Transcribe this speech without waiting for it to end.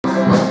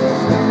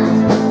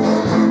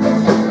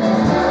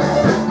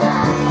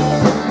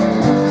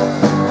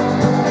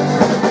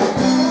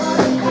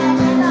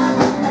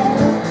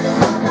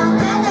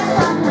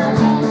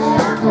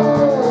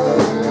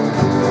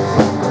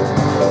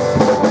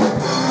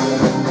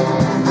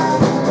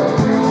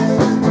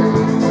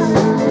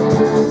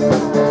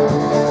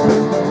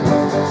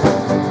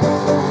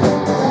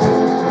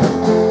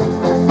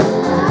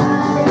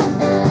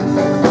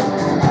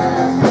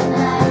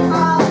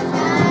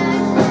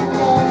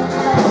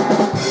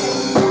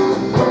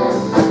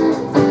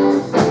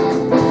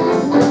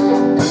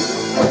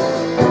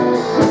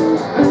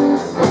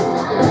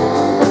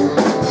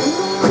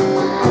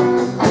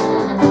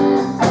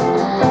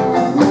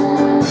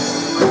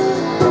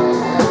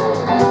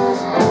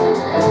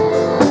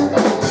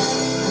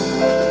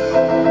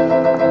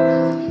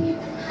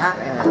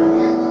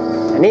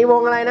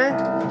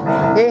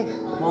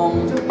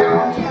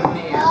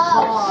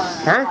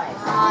ฮะ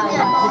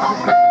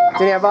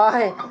จูเนียร์บอ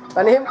ยต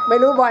อนนี้ไม่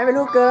รู้บอยไม่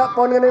รู้เกิร์ลป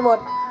นกันไปหมด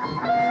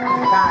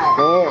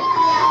นี่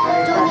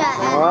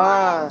ว้า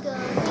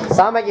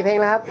ซ้อมไปกี่เพลง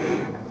แล้วครับ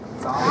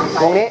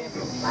วงนี้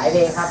หลายเพ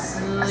ลงครับ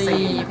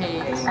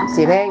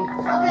4 เพลง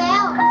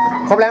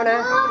ครบแล้วนะ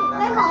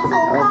เล่นของสู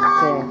ง โอเ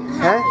ค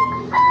ฮะ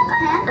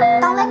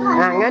ต้องเล่นข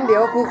องงั้นเดี๋ย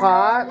วครูขอ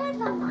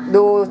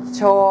ดูโ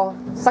ชว์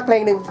สักเพล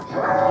งหนึ่ง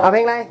เอาเพล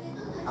งอะไร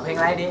เอาเพลงอ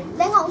ะไรดีเ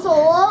ล่นของสู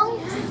ง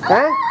ฮ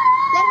ะ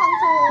เล่นของ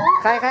สูง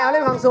ใครเอาเ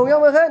ล่นของสูงย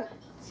กมือขึ้น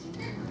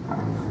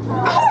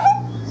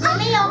ไ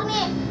ม่ยก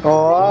นี่โอ้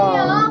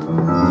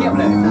เทียบ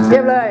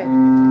เลย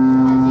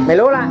ไม่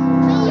รู้ล่ะ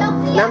ไม่ยก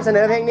นำเสน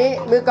อเพลงนี้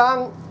มือกลอง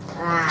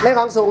เล่น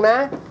ของสูงนะ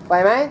ไหว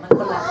ไหม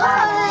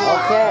โอ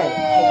เค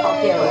เขา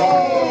เทียบเลย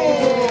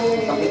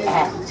ต้องมีแอ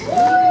บ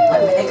มัน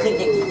ไม่ได้ขึ้น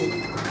อย่างนี้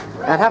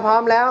ถ้าพร้อ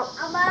มแล้ว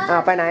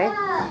ไปไหน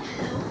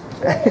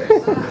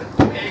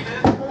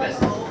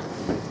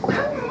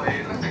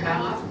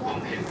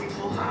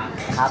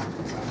ครับ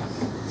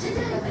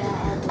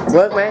เ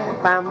วิร์กไหม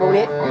ปาล์มวง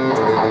นี้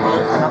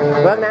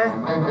เวิร์กนะ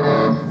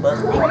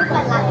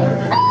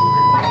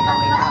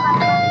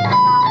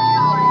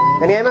เ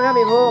ป็นไงบ้างครับ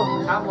มีผู้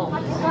ครับผม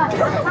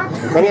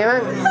เป็นไงบ้า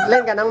งเล่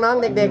นกับน้อง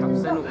ๆเด็ก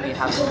ๆสนุกดี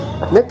ครับ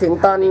นึกถึง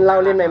ตอนเรา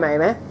เรียนใหม่ๆ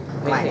ไหม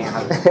ไม่ครั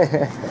บ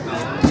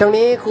ช่วง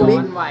นี้ครูบิ๊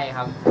ก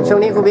ช่วง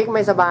นี้ครูบิ๊กไ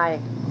ม่สบาย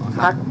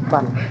พักก่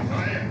อน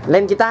เ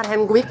ล่นกีตาร์แทน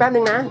ครูบิ๊กแป๊บนึ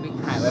งนะครูบิ๊ก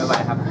หายไว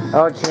ๆครับโ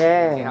อเค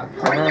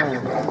พร้อ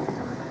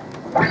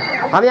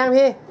มยัง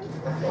พี่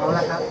พร้อมแ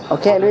ล้วครับโอ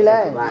เคลุยเล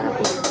ย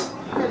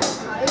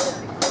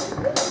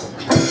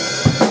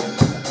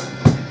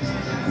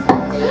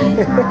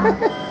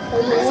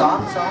ซ้อม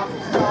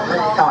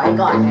ต่อให้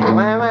ก่อนไ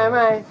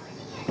ม่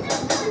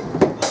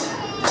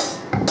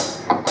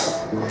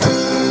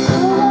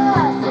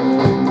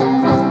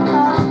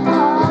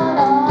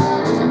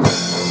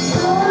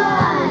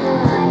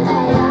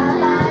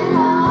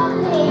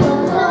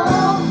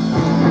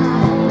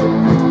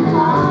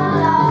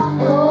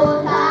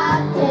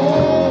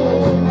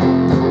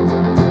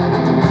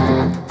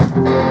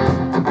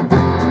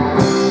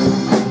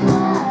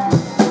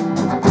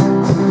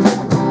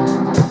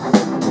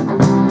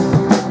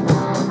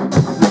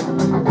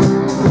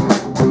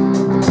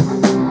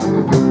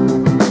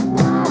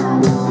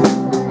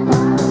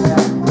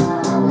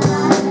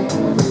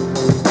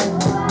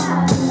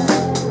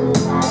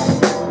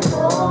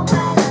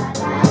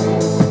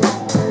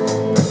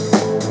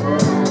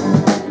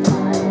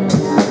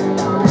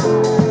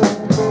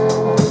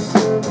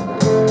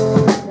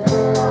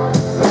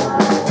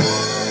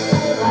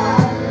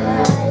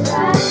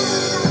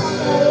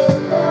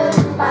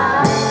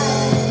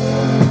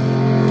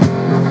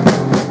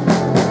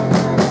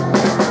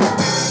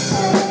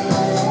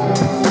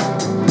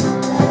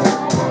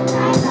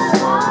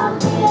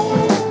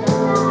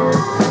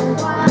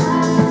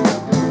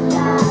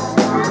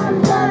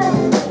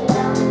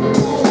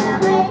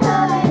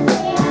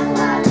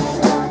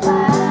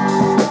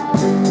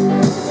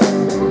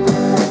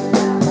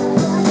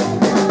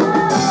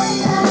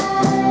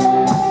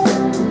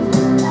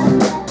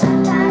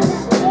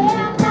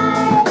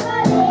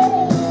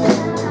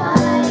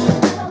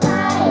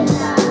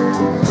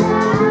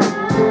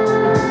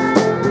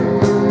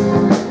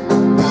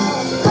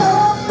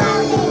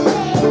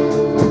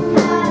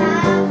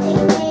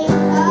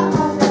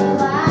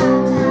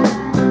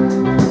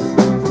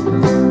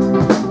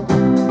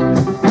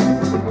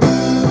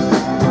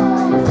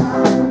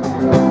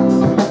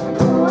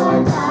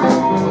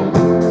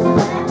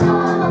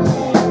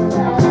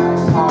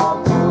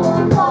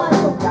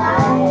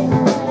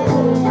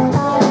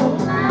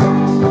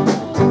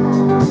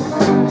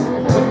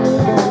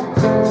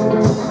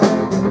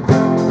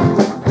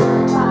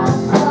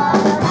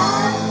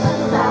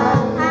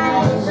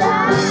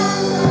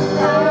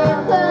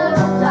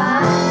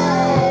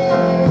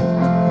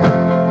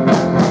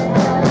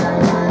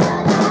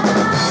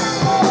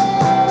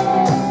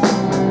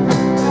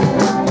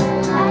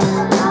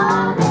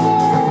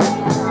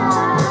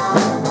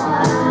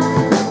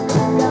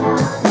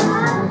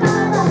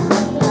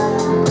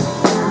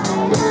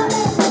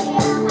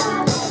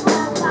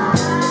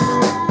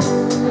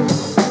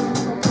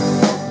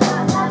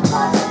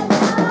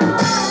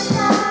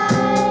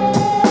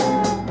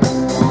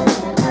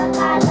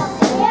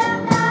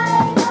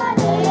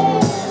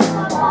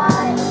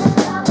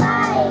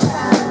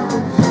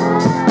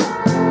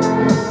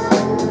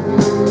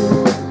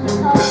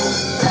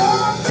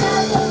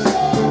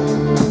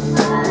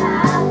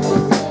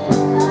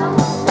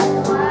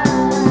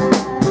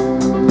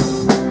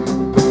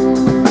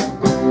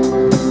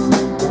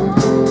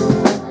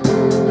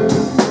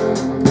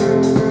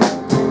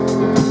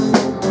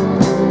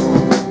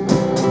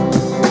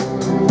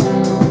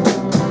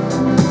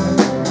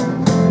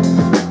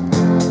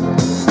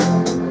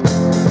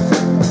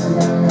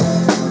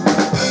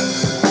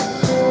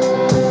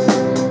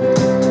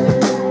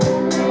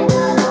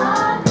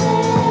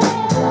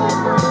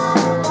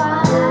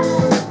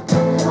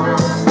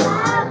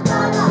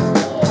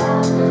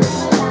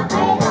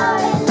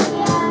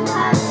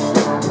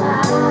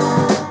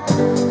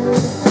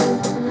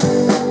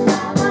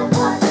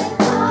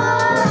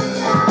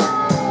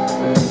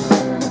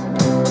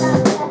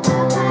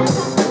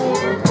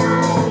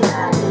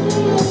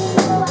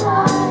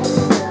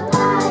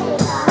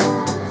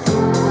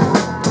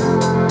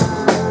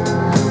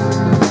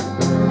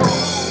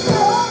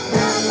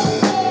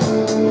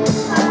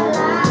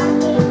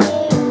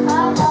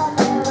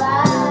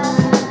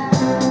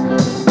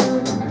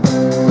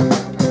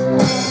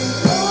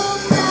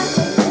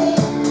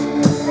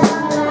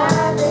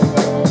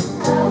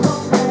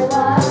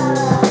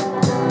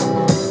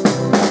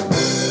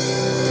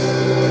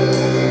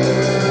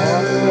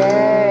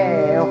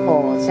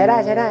ช้ได้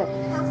ใช้ได้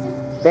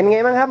เป็นไง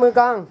บ้างครับมือ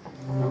กลอง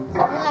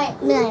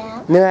เหนื่อยครั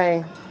บ เหนื่อย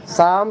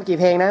ซ้อมกี่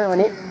เพลงนะวัน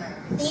นี้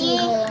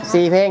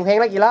สี่ 4 เพลงเพลง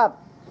ละกี่รอบ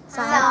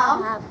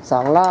 2ครับ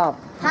 2 รอบ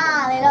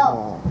 5เลยลูก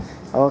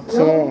โอเค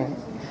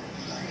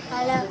ไป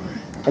แล้ว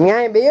เป็นไง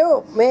บิว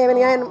เมย์เป็น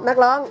ไงนัก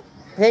ร้อง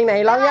เพลงไหน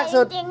ร้องยาก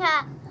สุด จริงค่ะ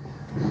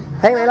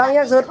เพลงไหนร้องย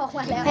ากสุด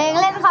เพลง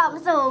เล่นของ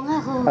สูงค่ะ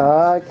ครู โอ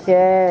เค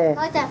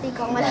ก็จากตี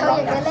ของมาแล้ว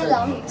อยากจะเล่นร้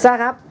อง ซ่า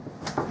ครับ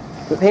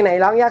เพลงไหน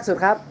ร้องยากสุด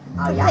ครับ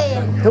ทุกเพลง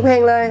ทุกเพล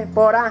งเลยโป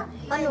รดอ่ะ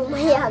เพราะหนูไม่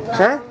อยากร้อง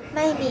ฮะ ไ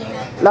ม่มีค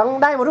รับ ร้อง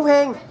ได้หมดทุกเพล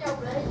ง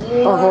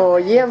โอ้โห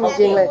เยี่ยม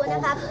จริงเลย ดูนะ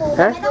ครับครู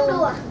ฮะ ไม่ต้องดู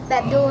อะแบ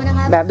บดูนะค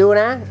รับ แบบดู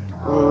นะ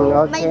โอ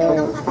ไม่ เค ดู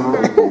ต้องพัฒนา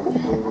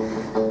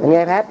เป็นไง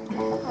แพท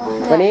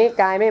วันนี้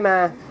กายไม่มา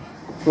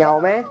เหงา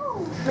ไหม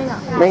ไม่เหรอ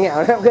ไม่เหงา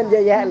นะเพื่อนเยอ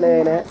ะแยะเลย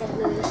นะ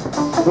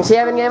มึงเชีย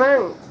ร์เป็นไงบ้าง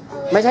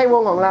ไม่ใช่ว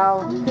งของเรา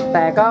แ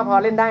ต่ก็พอ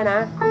เล่นได้นะ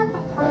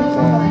โอเค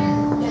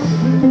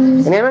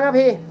เป็นไงบ้างครับ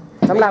พี่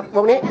สำหรับว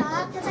งนี้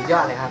สุดยอ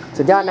ดเลยครับ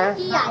สุดยอดนะ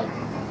พี่ใหญ่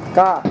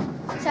ก็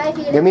ใช่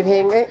พี่ เดี๋ยวมีเพล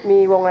งมี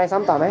วงอะไรซ้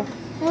ำต่อไหม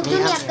มูจู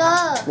เนียร์เกอ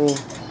ร์ นี่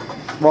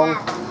วง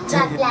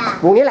จัดแหละ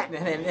วงนี้แหละ เนี่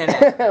ย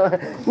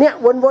เนี่ย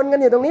วนๆกัน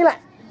อยู่ตรงนี้แหละ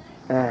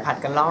อ่า ผัด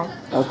กันร้อง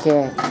โอเค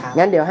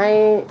งั้นเดี๋ยวให้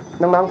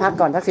น้องๆพัก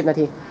ก่อนสัก10 นา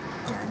ที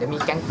เดี๋ยวมี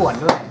แก๊งป่วน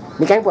ด้วย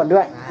มีแก๊งป่วนด้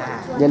วย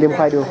อย่าลืมค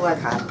อยดู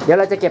ครับ เดี๋ยว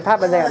เราจะเก็บภาพ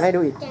บรรยากาศให้ดู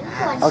อีก แก๊งข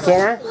วด โอเค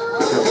นะ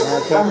โอ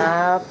เคค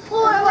รับ ครู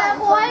ทำไม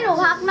ครูให้หนู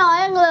พักน้อย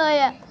จังเลย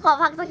อ่ะ ขอ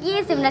พักสัก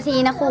20 นาที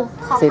นะครู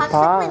ขอพัก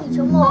สัก1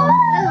 ชั่วโมง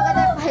แล้วหนูก็จ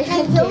ะไป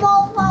1 ชั่วโม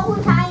งพอผู้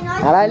ชายน้อย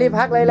อะไรรีบ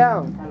พักเลยแล้ว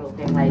สรุปเพ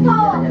ลงอะไรดีที่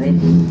เราจะเล่น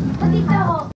ก็ติดต่อ